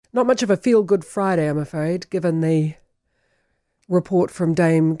Not much of a feel-good Friday, I'm afraid, given the report from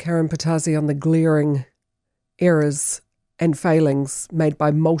Dame Karen Patazi on the glaring errors and failings made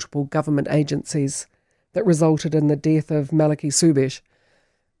by multiple government agencies that resulted in the death of Malaki Subesh.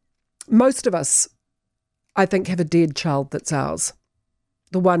 Most of us, I think, have a dead child that's ours,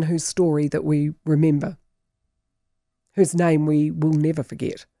 the one whose story that we remember, whose name we will never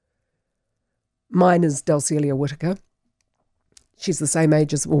forget. Mine is Delcelia Whitaker. She's the same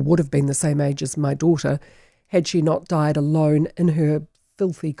age as, or would have been the same age as my daughter, had she not died alone in her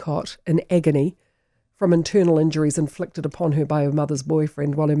filthy cot in agony from internal injuries inflicted upon her by her mother's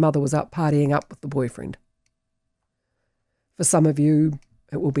boyfriend while her mother was out partying up with the boyfriend. For some of you,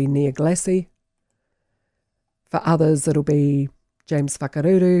 it will be Nia Glassie. For others, it'll be James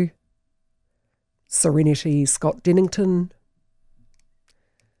Whakaruru, Serenity Scott Dennington,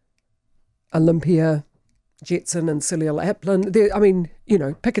 Olympia Jetson and Celil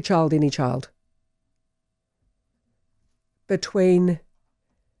Aplin. Pick a child, any child. Between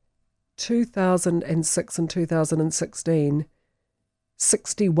 2006 and 2016,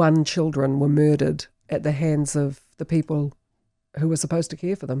 61 children were murdered at the hands of the people who were supposed to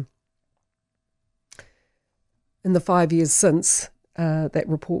care for them. In the 5 years since that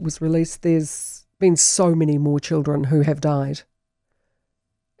report was released, there's been so many more children who have died.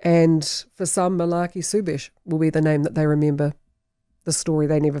 And for some, Malaki Subesh will be the name that they remember, the story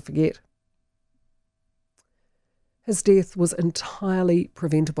they never forget. His death was entirely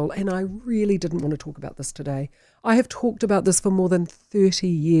preventable, and I really didn't want to talk about this today. I have talked about this for more than 30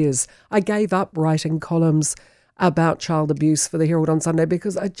 years. I gave up writing columns about child abuse for the Herald on Sunday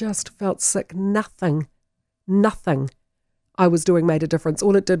because I just felt sick. Nothing I was doing made a difference.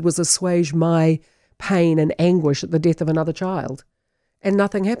 All it did was assuage my pain and anguish at the death of another child. And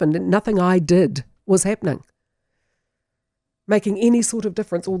nothing happened. Nothing I did was happening, making any sort of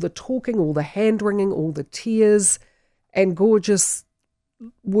difference. All the talking, all the hand-wringing, all the tears, and gorgeous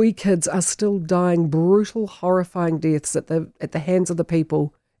wee kids are still dying brutal, horrifying deaths at the hands of the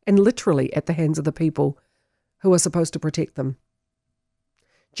people, and literally at the hands of the people who are supposed to protect them.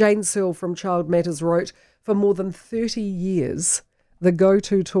 Jane Searle from Child Matters wrote, "For more than 30 years, the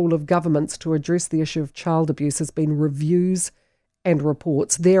go-to tool of governments to address the issue of child abuse has been reviews and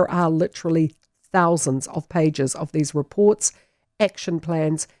reports. There are literally thousands of pages of these reports, action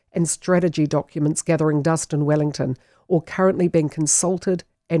plans, and strategy documents gathering dust in Wellington, or currently being consulted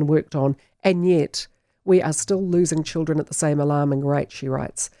and worked on, and yet we are still losing children at the same alarming rate," she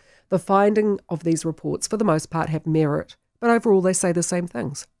writes. The finding of these reports, for the most part, have merit, but overall they say the same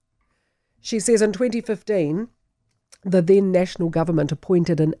things. She says in 2015, the then national government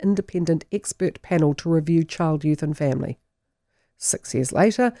appointed an independent expert panel to review child, youth and family. 6 years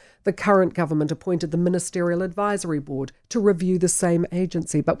later, the current government appointed the Ministerial Advisory Board to review the same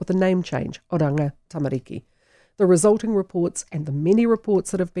agency, but with a name change, Oranga Tamariki. The resulting reports and the many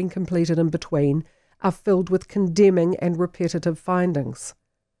reports that have been completed in between are filled with condemning and repetitive findings.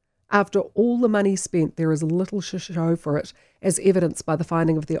 After all the money spent, there is little to show for it, as evidenced by the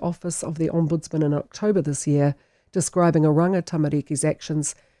finding of the Office of the Ombudsman in October this year, describing Oranga Tamariki's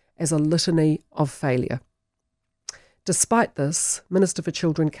actions as a litany of failure. Despite this, Minister for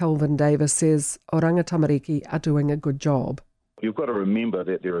Children Kelvin Davis says Oranga Tamariki are doing a good job. You've got to remember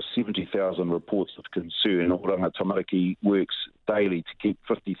that there are 70,000 reports of concern. Oranga Tamariki works daily to keep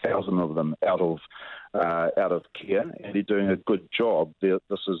 50,000 of them out of care, and they're doing a good job. This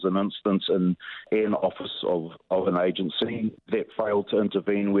is an instance in an office of an agency that failed to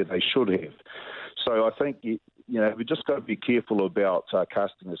intervene where they should have. So I think we just got to be careful about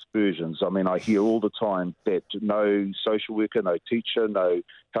casting aspersions. I mean, I hear all the time that no social worker, no teacher, no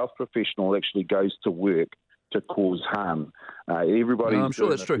health professional actually goes to work to cause harm. Everybody. I'm sure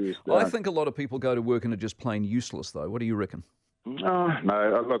that's true. I think a lot of people go to work and are just plain useless, though. What do you reckon?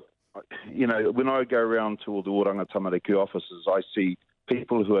 No, look, when I go around to all the Oranga Tamariki offices, I see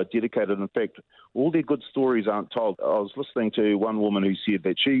people who are dedicated. In fact, all their good stories aren't told. I was listening to one woman who said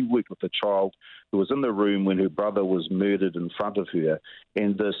that she worked with a child who was in the room when her brother was murdered in front of her,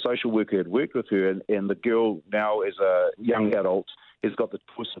 and the social worker had worked with her, and the girl now, as a young adult, has got the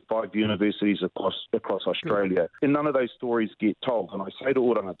choice of 5 universities across Australia. And none of those stories get told. And I say to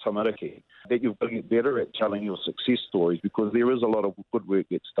Oranga Tamariki that you've got to get better at telling your success stories, because there is a lot of good work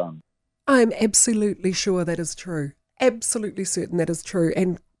gets done. I'm absolutely sure that is true. Absolutely certain that is true.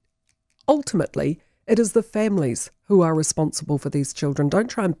 And ultimately, it is the families who are responsible for these children. Don't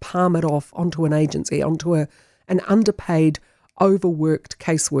try and palm it off onto an agency, onto an underpaid, overworked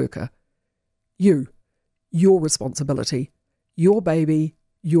caseworker. Your responsibility. Your baby,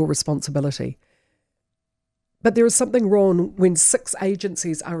 your responsibility. But there is something wrong when 6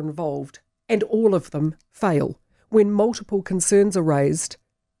 agencies are involved and all of them fail, when multiple concerns are raised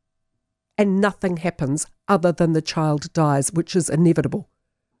and nothing happens other than the child dies, which is inevitable.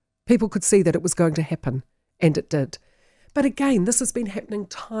 People could see that it was going to happen, and it did. But again, this has been happening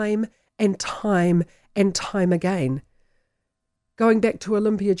time and time and time again. Going back to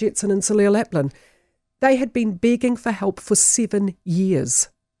Olympia Jetson and Celia Lapland, they had been begging for help for 7 years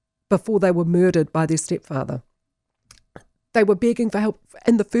before they were murdered by their stepfather. They were begging for help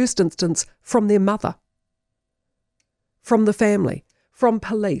in the first instance from their mother, from the family, from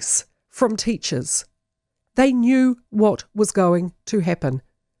police, from teachers. They knew what was going to happen.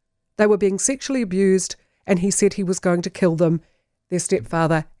 They were being sexually abused, and he said he was going to kill them, their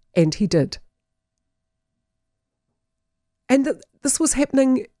stepfather, and he did. And this was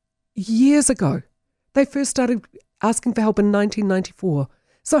happening years ago. They first started asking for help in 1994.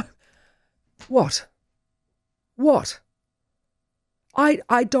 So, what?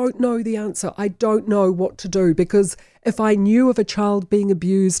 I don't know the answer. I don't know what to do, because if I knew of a child being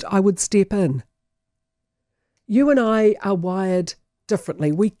abused, I would step in. You and I are wired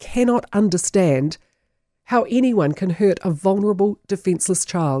differently. We cannot understand how anyone can hurt a vulnerable, defenceless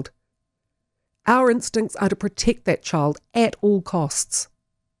child. Our instincts are to protect that child at all costs.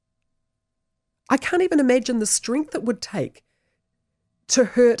 I can't even imagine the strength it would take to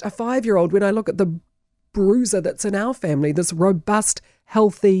hurt a 5-year-old when I look at the bruiser that's in our family, this robust,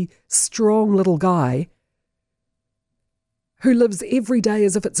 healthy, strong little guy who lives every day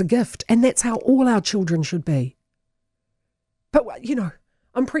as if it's a gift, and that's how all our children should be. But,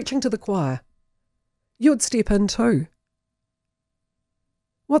 I'm preaching to the choir. You'd step in too.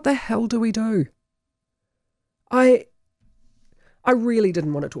 What the hell do we do? I really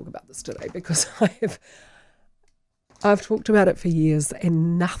didn't want to talk about this today, because I've talked about it for years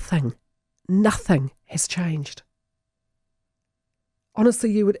and nothing has changed.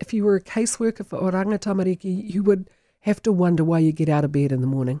 Honestly, if you were a caseworker for Oranga Tamariki, you would have to wonder why you get out of bed in the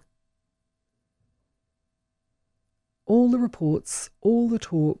morning. All the reports, all the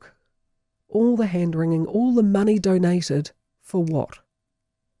talk, all the hand-wringing, all the money donated, for what?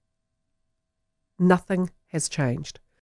 Nothing has changed.